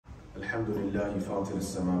الحمد لله فاطر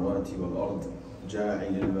السماوات والأرض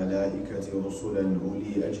جاعل الملائكة رسلا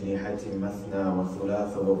أولي أجنحة مثنى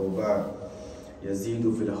وثلاث ورباع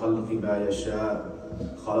يزيد في الخلق ما يشاء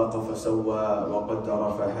خلق فسوى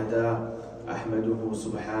وقدر فهدى أحمده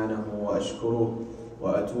سبحانه وأشكره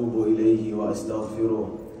وأتوب إليه وأستغفره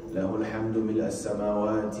له الحمد ملء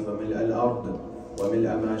السماوات وملء الأرض وملء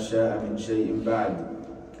ما شاء من شيء بعد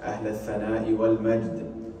أهل الثناء والمجد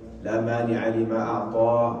لا مانع لما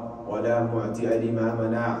أعطى ولا معطي لما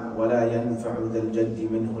منع ولا ينفع ذا الجد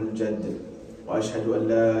منه الجد وأشهد أن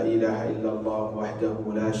لا إله إلا الله وحده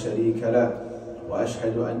لا شريك له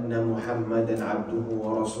وأشهد أن محمدا عبده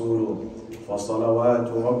ورسوله فصلوات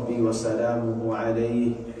ربي وسلامه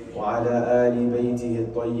عليه وعلى آل بيته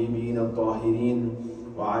الطيبين الطاهرين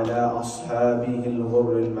وعلى أصحابه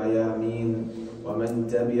الغر الميامين ومن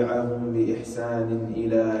تبعهم بإحسان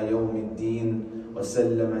إلى يوم الدين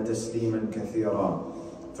وسلم تسليما كثيرا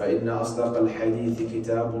فإن أصدق الحديث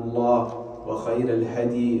كتاب الله وخير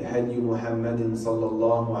الهدي هدي محمد صلى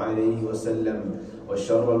الله عليه وسلم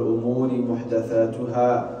وشر الأمور محدثاتها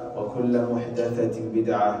وكل محدثة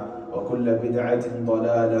بدعة وكل بدعة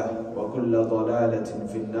ضلالة وكل ضلالة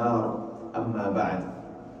في النار أما بعد.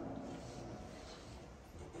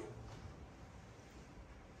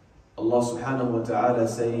 Allah subhanahu wa ta'ala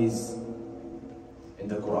says in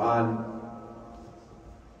the Quran,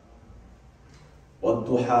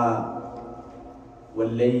 وَالضُّحَى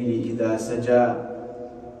وَاللَّيْلِ إِذَا سَجَى.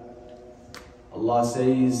 Allah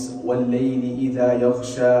says, وَاللَّيْلِ إِذَا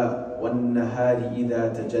يَغْشَى وَالنَّهَارِ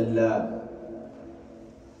إِذَا تَجَلَّى.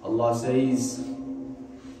 Allah says,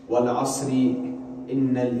 وَالْعَصْرِ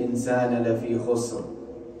إِنَّ الْإِنسَانَ لَفِي خُسْرٍ.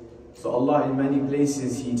 So Allah in many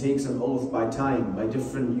places, He takes an oath by time, by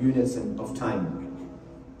different units of time.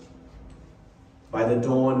 By the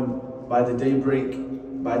dawn, by the daybreak,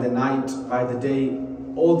 by the night, by the day,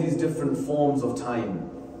 all these different forms of time.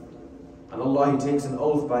 And Allah, He takes an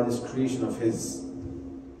oath by this creation of His.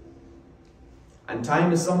 And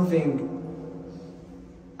time is something,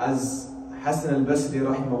 as Hassan al-Basri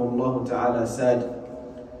rahimahullah ta'ala said,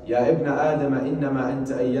 Ya ibn Adam innama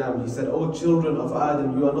anta ayyam. He said, O children of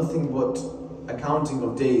Adam, you are nothing but a counting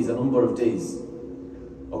of days, a number of days.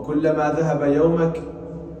 وَكُلَّمَا ذَهَبَ يَوْمَكَ.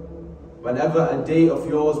 Whenever a day of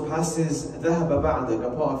yours passes, ذَهَبَ بَعْدَكَ.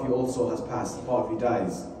 A part of you also has passed, a part of you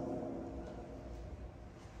dies.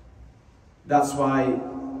 That's why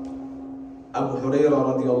Abu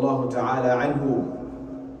Hurairah radiyallahu ta'ala anhu,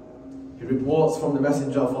 he reports from the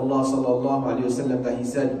Messenger of Allah sallallahu alayhi wasallam that he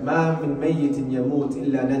said, مَا مِن مَيِّتٍ يَمُوتْ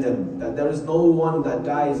إِلَّا نَدَمٍ. That there is no one that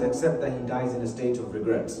dies except that he dies in a state of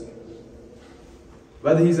regret.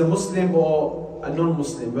 Whether he's a Muslim or a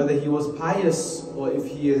non-Muslim, whether he was pious or if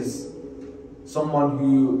he is someone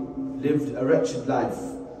who lived a wretched life,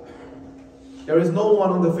 there is no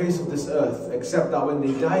one on the face of this earth except that when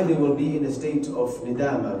they die they will be in a state of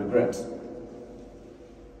nidama, regret.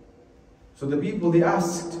 So the people, they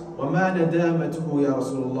asked, وَمَا نَدَامَتُهُ يَا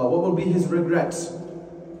رَسُولُ اللَّهِ. What will be his regret?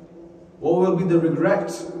 What will be the regret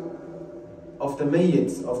of the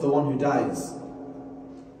mayyit, of the one who dies?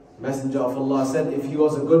 Messenger of Allah said, if he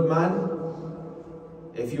was a good man,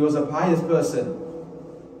 if he was a pious person,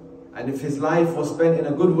 and if his life was spent in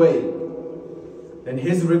a good way, then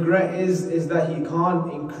his regret is that he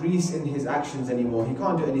can't increase in his actions anymore. He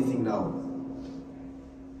can't do anything now.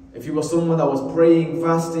 If he was someone that was praying,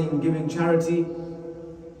 fasting, giving charity,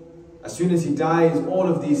 as soon as he dies, all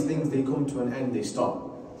of these things, they come to an end, they stop.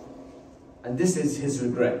 And this is his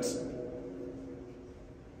regret.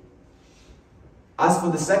 As for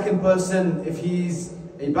the second person, if he's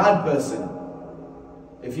a bad person,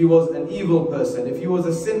 if he was an evil person, if he was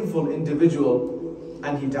a sinful individual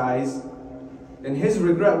and he dies, then his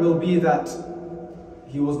regret will be that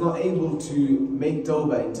he was not able to make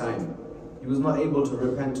tawbah in time. He was not able to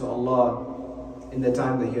repent to Allah in the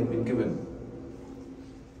time that he had been given.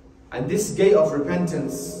 And this gate of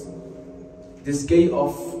repentance, this gate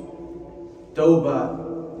of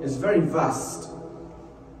tawbah is very vast.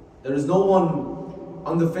 There is no one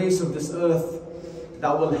on the face of this earth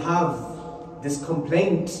that will have this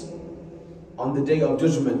complaint on the day of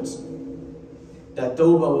judgment that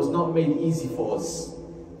tawbah was not made easy for us.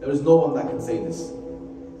 There is no one that can say this.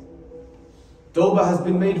 Tawbah has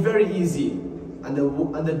been made very easy, and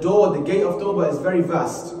the door, the gate of tawbah is very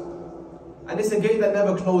vast. And it's a gate that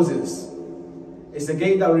never closes. It's a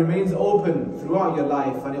gate that remains open throughout your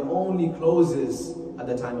life, and it only closes at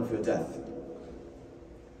the time of your death.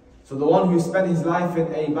 So the one who spent his life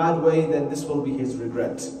in a bad way, then this will be his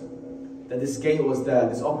regret. That this gate was there,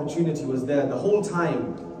 this opportunity was there the whole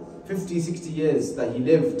time, 50, 60 years that he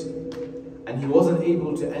lived, and he wasn't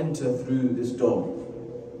able to enter through this door.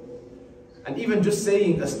 And even just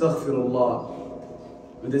saying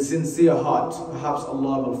astaghfirullah with a sincere heart, perhaps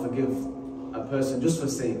Allah will forgive a person just for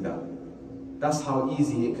saying that. That's how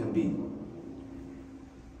easy it can be.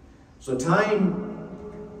 So time,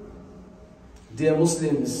 dear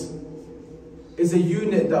Muslims, is a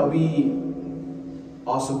unit that we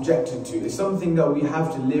are subjected to. It's something that we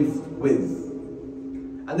have to live with.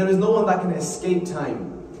 And there is no one that can escape time.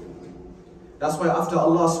 That's why after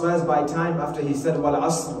Allah swears by time, after He said, Wal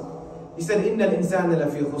Asr, He said, Inna al-insana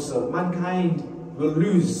lafi khusr. Mankind will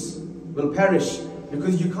lose, will perish,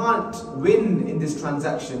 because you can't win in this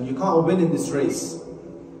transaction. You can't win in this race.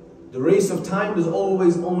 The race of time, there's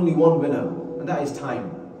always only one winner, and that is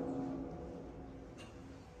time.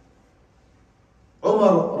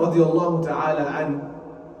 Umar radiallahu ta'ala an,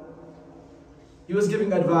 he was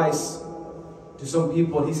giving advice to some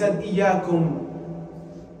people. He said, Iyakum,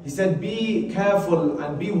 he said, be careful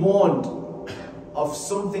and be warned of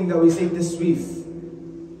something that we say tasweef.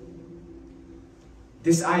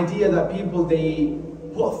 This idea that people, they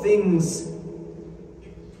put things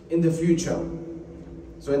in the future.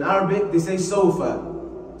 So in Arabic, they say sofa.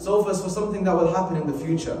 Sofa is for something that will happen in the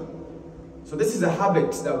future. So this is a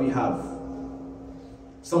habit that we have.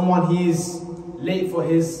 Someone, he is late for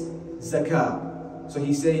his Zakat. So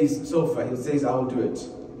he says sofa, he says, I will do it.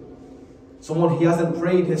 Someone, he hasn't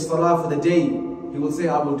prayed his salah for the day, he will say,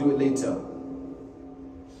 I will do it later.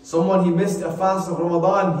 Someone, he missed a fast of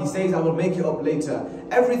Ramadan, he says, I will make it up later.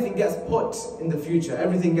 Everything gets put in the future.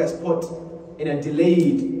 Everything gets put in a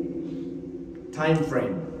delayed time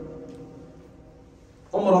frame.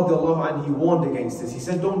 Umar radiallahu anhu, he warned against this. He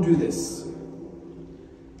said, don't do this.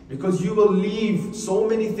 Because you will leave so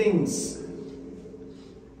many things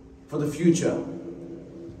for the future.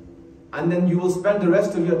 And then you will spend the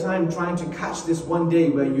rest of your time trying to catch this one day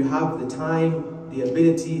where you have the time, the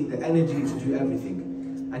ability, the energy to do everything.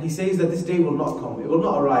 And he says that this day will not come, it will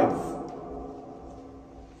not arrive.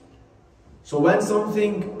 So when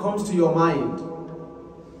something comes to your mind,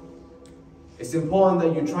 it's important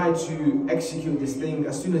that you try to execute this thing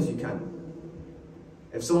as soon as you can.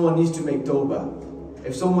 If someone needs to make tawbah,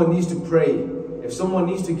 if someone needs to pray, if someone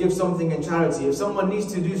needs to give something in charity, if someone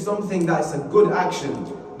needs to do something that's a good action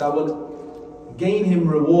that will gain him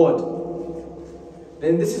reward,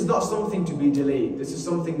 then this is not something to be delayed. This is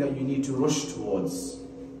something that you need to rush towards.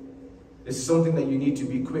 This is something that you need to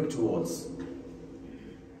be quick towards.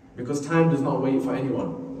 Because time does not wait for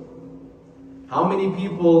anyone. How many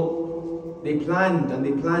people, they planned and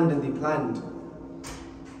they planned and they planned,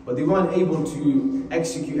 but they weren't able to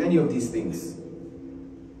execute any of these things.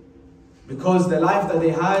 Because the life that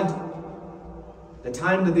they had, the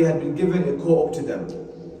time that they had been given, it caught up to them.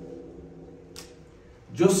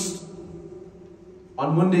 Just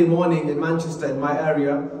on Monday morning in Manchester, in my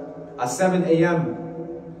area, at 7 a.m,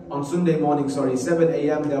 on Sunday morning, 7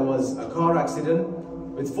 a.m, there was a car accident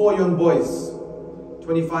with 4 young boys,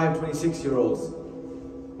 25, 26-year-olds.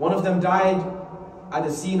 One of them died at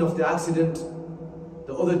the scene of the accident.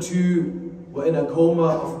 The other 2 were in a coma,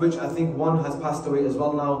 of which I think 1 has passed away as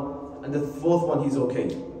well now. And the 4th one, he's okay.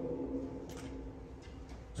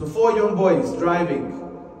 So 4 young boys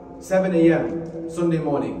driving, 7 a.m, Sunday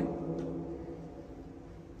morning.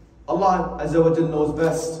 Allah Azza wa Jal knows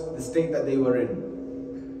best the state that they were in.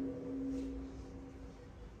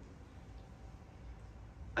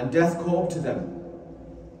 And death caught up to them.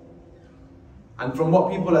 And from what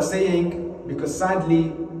people are saying, because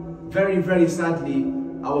sadly, very, very sadly,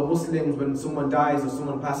 our Muslims, when someone dies or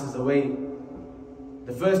someone passes away,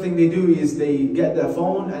 the first thing they do is they get their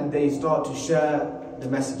phone and they start to share the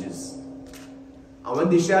messages. And when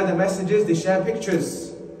they share the messages, they share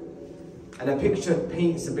pictures. And a picture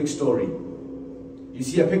paints a big story. You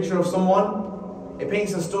see a picture of someone, it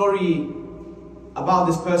paints a story about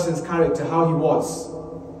this person's character, how he was.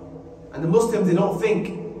 And the Muslims, they don't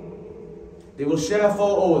think. They will share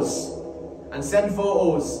photos and send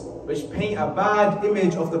photos which paint a bad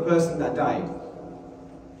image of the person that died.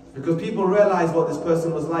 Because people realize what this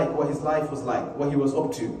person was like, what his life was like, what he was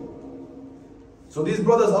up to. So these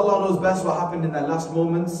brothers, Allah knows best what happened in their last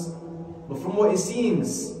moments. But from what it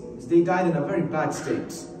seems, is they died in a very bad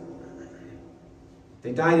state.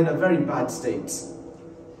 They died in a very bad state.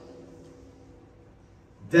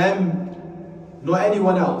 Them, nor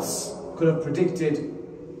anyone else, could have predicted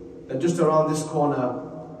that just around this corner,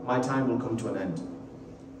 my time will come to an end.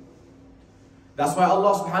 That's why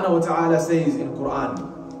Allah subhanahu wa ta'ala says in Quran,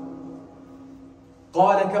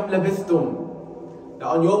 قَالَ كَمْ لَبِثْتُمْ, that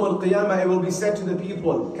on Yawm al-Qiyamah it will be said to the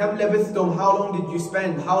people, كَمْ لَبِثْتُمْ, how long did you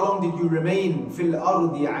spend, how long did you remain, فِي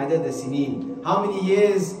الْأَرْضِ عَدَدَ سِنِينَ, how many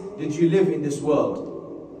years did you live in this world?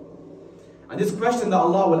 And this question that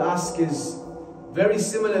Allah will ask is very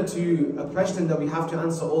similar to a question that we have to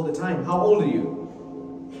answer all the time. How old are you?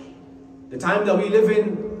 The time that we live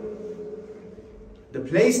in, the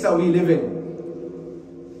place that we live in,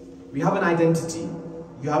 we have an identity.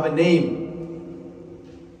 You have a name.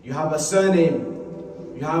 You have a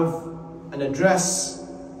surname. You have an address.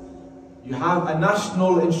 You have a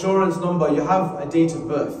national insurance number. You have a date of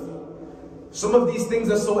birth. Some of these things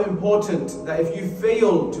are so important that if you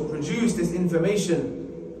fail to produce this information,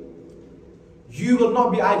 you will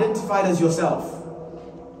not be identified as yourself.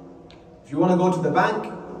 If you want to go to the bank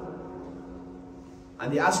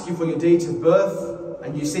and they ask you for your date of birth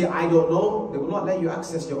and you say, I don't know, they will not let you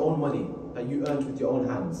access your own money that you earned with your own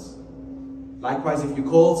hands. Likewise, if you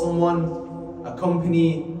call someone, a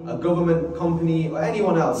company, a government company, or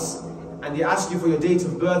anyone else, and they ask you for your date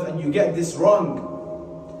of birth and you get this wrong,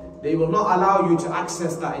 they will not allow you to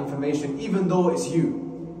access that information, even though it's you.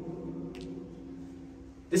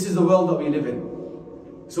 This is the world that we live in.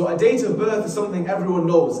 So a date of birth is something everyone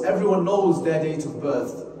knows. Everyone knows their date of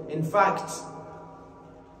birth. In fact,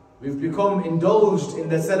 we've become indulged in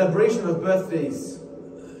the celebration of birthdays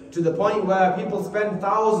to the point where people spend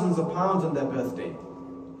thousands of pounds on their birthday.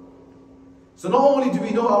 So not only do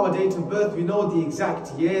we know our date of birth, we know the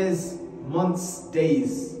exact years, months,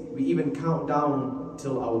 days. We even count down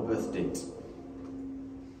till our birth date.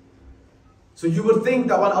 So you would think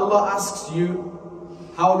that when Allah asks you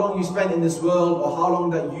how long you spent in this world or how long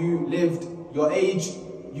that you lived, your age,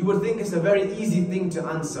 you would think it's a very easy thing to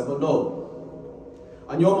answer, but no.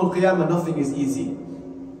 On Yawm al-Qiyamah, nothing is easy.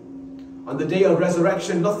 On the day of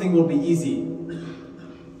resurrection, nothing will be easy.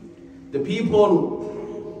 The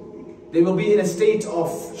people, they will be in a state of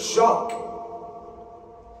shock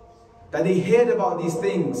that they heard about these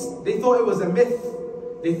things. They thought it was a myth.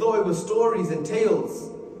 They thought it was stories and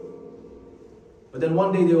tales. But then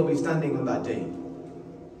one day they will be standing on that day.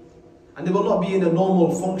 And they will not be in a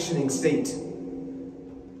normal functioning state.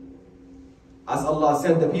 As Allah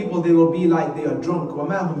said, the people, they will be like they are drunk.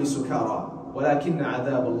 وَمَا هُمْ بِسُكَارَى وَلَكِنَّ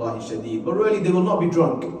عَذَابَ اللَّهِ شَدِيدٌ. But really they will not be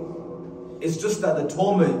drunk. It's just that the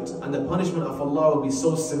torment and the punishment of Allah will be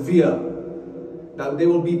so severe that they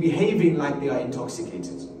will be behaving like they are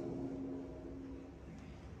intoxicated.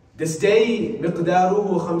 This day,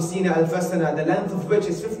 مِقْدَارُهُ 50,000 سَنَةً, the length of which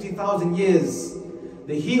is 50,000 years.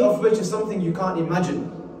 The heat of which is something you can't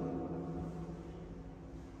imagine.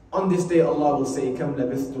 On this day, Allah will say, كَمْ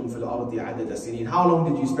لَبِثْتُمْ فِي الْأَرْضِ عَدَدَ سِنِينَ. How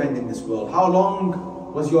long did you spend in this world? How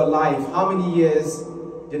long was your life? How many years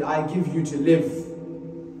did I give you to live?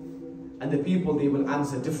 And the people, they will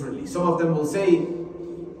answer differently. Some of them will say,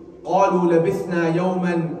 قَالُوا لَبِثْنَا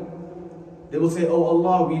يَوْمًا. They will say, oh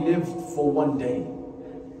Allah, we lived for one day.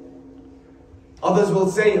 Others will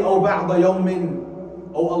say, oh بَعْضَ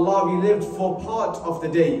يَوْمٍ. Oh Allah, we lived for part of the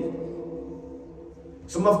day.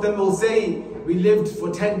 Some of them will say, we lived for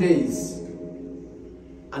 10 days.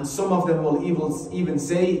 And some of them will even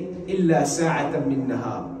say, إِلَّا سَاعَةً مِّن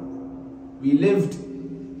نَهَارٍ. We lived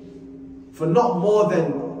for not more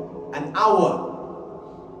than an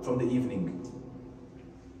hour from the evening.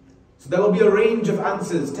 So there will be a range of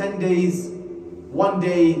answers: 10 days, 1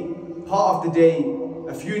 day, part of the day,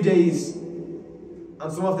 a few days.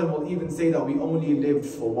 And some of them will even say that we only lived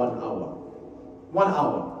for 1 hour. 1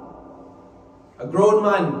 hour. A grown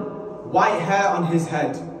man, white hair on his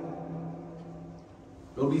head,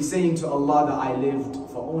 will be saying to Allah that I lived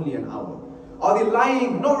for only an hour. Are they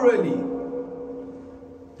lying? Not really.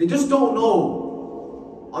 They just don't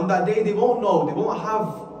know. On that day they won't know. They won't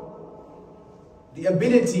have the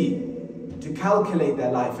ability to calculate their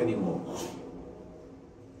life anymore.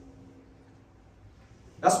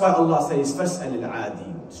 That's why Allah says, فَاسْأَلِ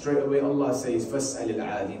الْعَادِينَ. Straight away Allah says, فَاسْأَلِ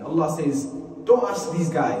الْعَادِينَ. Allah says, don't ask these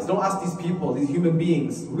guys, don't ask these people, these human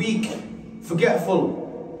beings, weak, forgetful.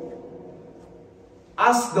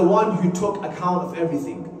 Ask the one who took account of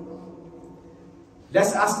everything.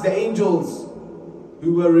 Let's ask the angels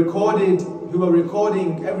who were recording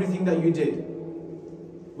everything that you did.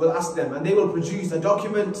 We'll ask them, and they will produce a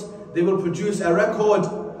document, they will produce a record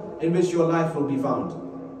in which your life will be found.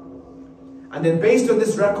 And then based on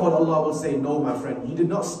this record, Allah will say, no, my friend, you did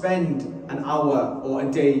not spend an hour or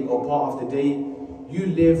a day or part of the day. You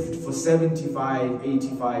lived for 75,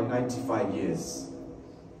 85, 95 years.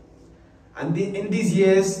 And in these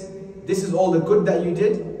years, this is all the good that you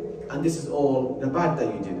did, and this is all the bad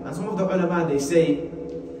that you did. And some of the ulama, they say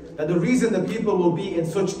that the reason the people will be in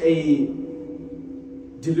such a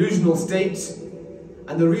delusional state,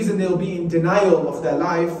 and the reason they'll be in denial of their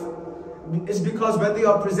life, is because when they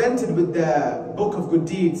are presented with their book of good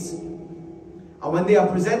deeds, and when they are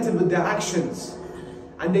presented with their actions,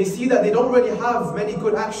 and they see that they don't really have many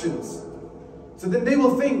good actions, So then they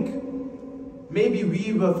will think, maybe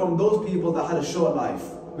we were from those people that had a short life.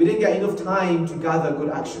 We didn't get enough time to gather good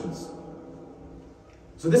actions.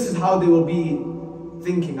 So this is how they will be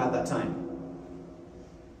thinking at that time.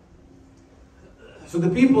 So the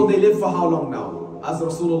people, they live for how long now? As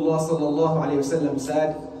Rasulullah sallallahu alayhi wasallam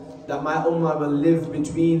said, that my ummah will live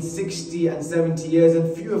between 60 and 70 years,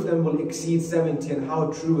 and few of them will exceed 70. And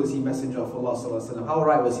how true was he, Messenger of Allah sallallahu alayhi wasallam? How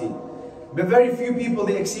right was he? But very few people,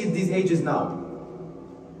 they exceed these ages now.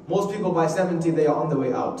 Most people by 70, they are on the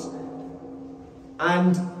way out.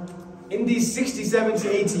 And in these 60, 70,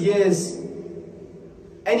 80 years,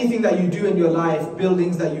 anything that you do in your life,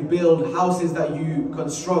 buildings that you build, houses that you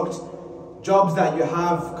construct, jobs that you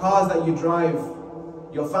have, cars that you drive,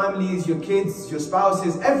 your families, your kids, your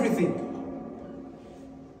spouses, everything,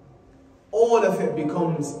 all of it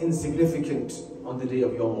becomes insignificant on the day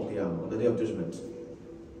of Yawm al-Qiyamah, on the day of judgment.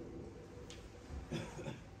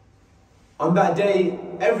 On that day,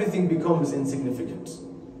 everything becomes insignificant.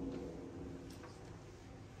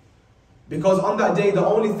 Because on that day, the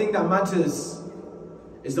only thing that matters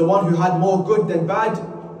is the one who had more good than bad,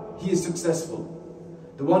 he is successful.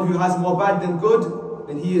 The one who has more bad than good,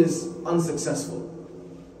 then he is unsuccessful.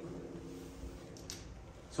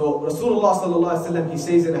 So Rasulullah sallallahu alaihi wasallam, he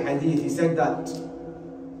says in a hadith, he said that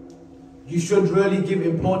you should really give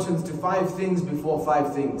importance to 5 things before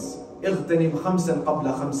 5 things. اغتنم خمسا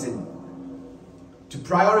قبل خمس. To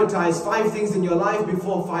prioritize 5 things in your life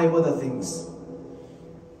before 5 other things.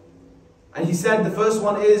 And he said the first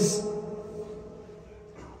one is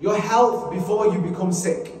your health before you become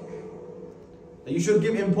sick. That you should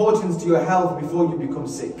give importance to your health before you become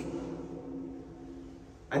sick.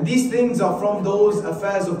 And these things are from those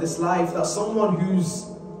affairs of this life that someone who's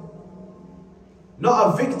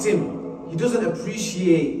not a victim, he doesn't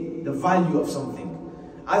appreciate the value of something.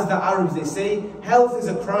 As the Arabs, they say, health is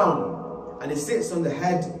a crown and it sits on the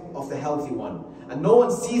head of the healthy one. And no one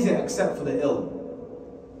sees it except for the ill.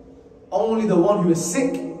 Only the one who is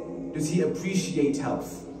sick does he appreciate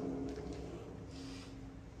health.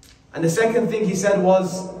 And the second thing he said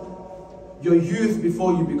was your youth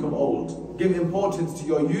before you become old. Give importance to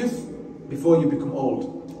your youth before you become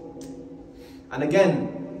old. And again,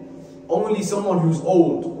 only someone who's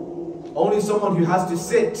old, only someone who has to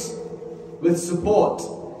sit with support,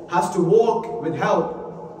 has to walk with help,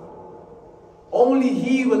 only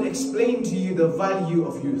he will explain to you the value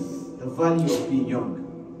of youth, the value of being young.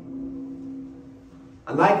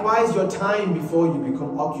 And likewise, your time before you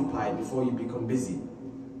become occupied, before you become busy.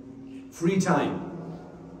 Free time.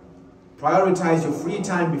 Prioritize your free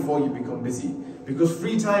time before you become busy. Because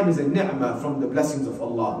free time is a ni'mah from the blessings of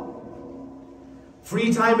Allah.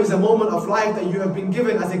 Free time is a moment of life that you have been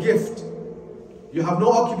given as a gift. You have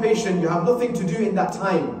no occupation, you have nothing to do in that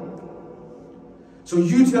time. So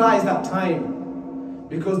utilize that time.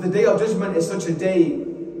 Because the day of judgment is such a day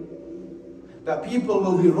that people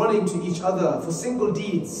will be running to each other for single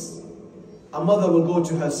deeds. A mother will go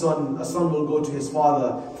to her son, a son will go to his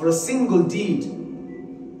father for a single deed,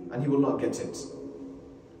 and he will not get it.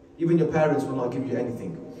 Even your parents will not give you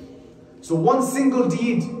anything. So one single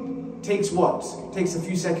deed takes what? It takes a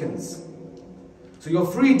few seconds. So your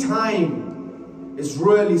free time is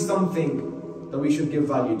really something that we should give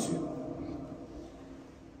value to.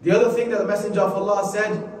 The other thing that the Messenger of Allah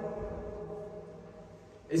said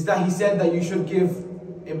is that he said that you should give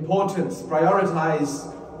importance,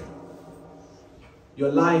 prioritize your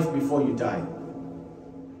life before you die.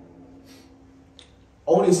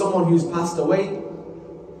 Only someone who's passed away,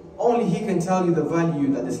 only he can tell you the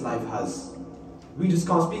value that this life has. We just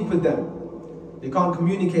can't speak with them. They can't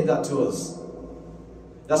communicate that to us.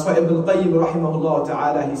 That's why Ibn Qayyim rahimahullah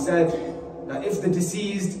ta'ala, he said that if the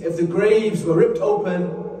deceased, if the graves were ripped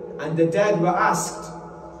open and the dead were asked,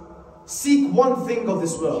 seek one thing of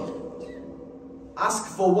this world. Ask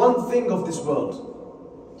for one thing of this world.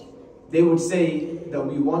 They would say that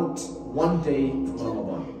we want one day from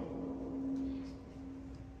Ramadan.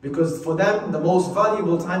 Because for them, the most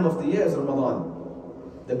valuable time of the year is Ramadan.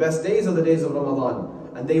 The best days are the days of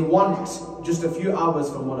Ramadan. And they want just a few hours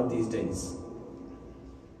from one of these days.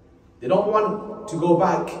 They don't want to go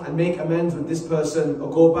back and make amends with this person, or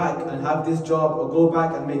go back and have this job, or go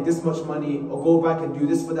back and make this much money, or go back and do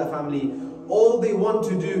this for their family. All they want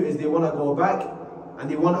to do is they want to go back and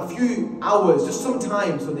they want a few hours, just some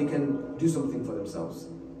time, so they can do something for themselves.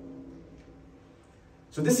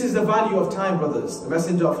 So this is the value of time, brothers. The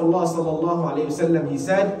Messenger of Allah sallallahu alayhi wasallam, he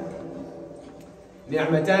said,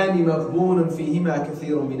 نِعْمَتَانِ مَغْبُونٌ فِيهِمَا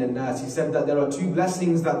كَثِيرٌ مِنَ النَّاسِ. He said that there are 2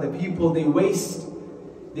 blessings that the people, they waste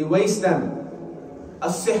them.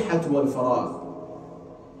 الصحة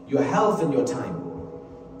والفراغ. Your health and your time.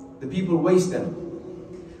 The people waste them.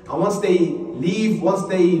 And once they leave, once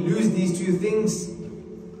they lose these two things,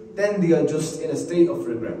 then they are just in a state of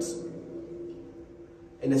regret,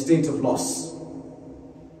 in a state of loss.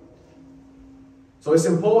 So it's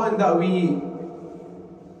important that we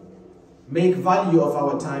make value of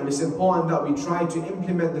our time. It's important that we try to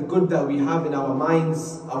implement the good that we have in our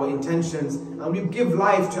minds, our intentions, and we give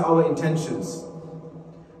life to our intentions.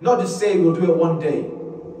 Not just say we'll do it one day.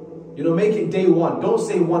 You know, make it day one. Don't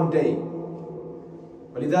say one day.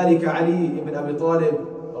 ولذلك Ali ibn Abi Talib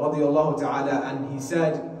رضي الله تعالى, and he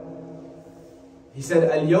said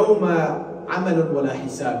اليوم عمل ولا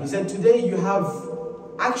حساب. He said, today you have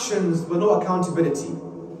actions but no accountability.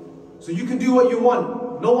 So you can do what you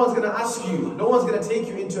want. No one's going to ask you. No one's going to take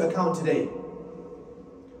you into account today.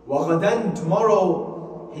 وغدا,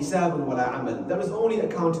 tomorrow, حساب ولا عمل. There is only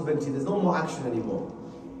accountability. There's no more action anymore.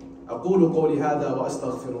 أقول قولي هذا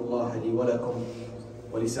وأستغفر الله لي ولكم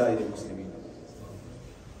ولسائر المسلمين.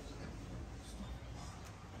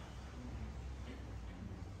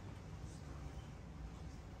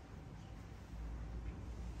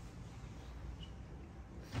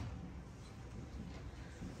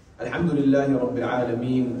 الحمد لله رب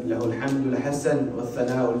العالمين، له الحمد الحسن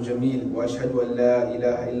والثناء الجميل، وأشهد أن لا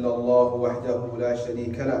إله إلا الله وحده لا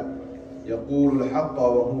شريك له يقول الحق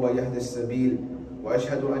وهو يهدي السبيل،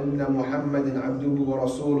 وأشهد أن محمدا عبده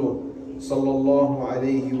ورسوله صلى الله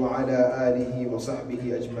عليه وعلى آله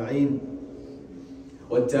وصحبه أجمعين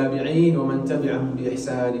والتابعين ومن تبعهم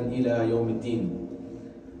بإحسان إلى يوم الدين.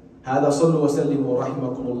 هذا صلوا وسلموا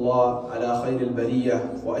رحمكم الله على خير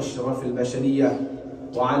البرية وأشرف البشرية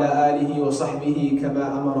وعلى آله وصحبه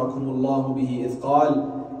كما أمركم الله به إذ قال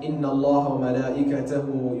إن الله وملائكته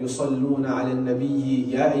يصلون على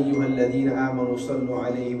النبي يا أيها الذين آمنوا صلوا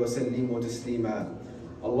عليه وسلموا تسليما.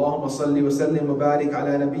 اللهم صل وسلم وبارك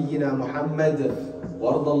على نبينا محمد،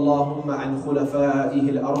 وارض اللهم عن خلفائه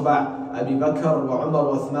الأربع أبي بكر وعمر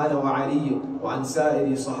وعثمان وعلي وعن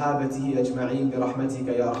سائر صحابته أجمعين برحمتك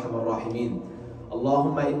يا أرحم الراحمين.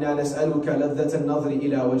 اللهم إنا نسألك لذة النظر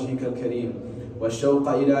إلى وجهك الكريم والشوق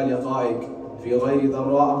إلى لقائك في غير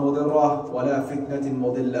ضراء مضرة ولا فتنة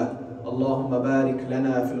مضلة. اللهم بارك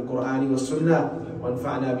لنا في القرآن والسنة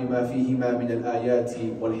وانفعنا بما فيهما من الآيات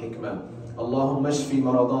والحكمة. اللهم اشف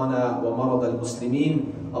مرضانا ومرضى المسلمين.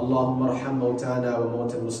 اللهم ارحم موتانا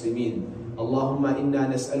وموتى المسلمين. اللهم إنا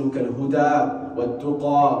نسألك الهدى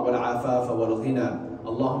والتقى والعفاف والغنى.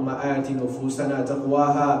 اللهم آت نفوسنا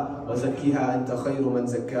تقواها وزكها أنت خير من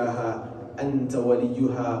زكاها أنت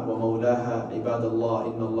وليها ومولاها. عباد الله،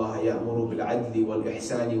 إن الله يأمر بالعدل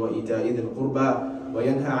والإحسان وإيتاء ذي القربى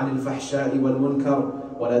وينهى عن الفحشاء والمنكر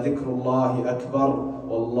ولذكر الله أكبر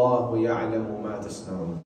والله يعلم ما تصنعون.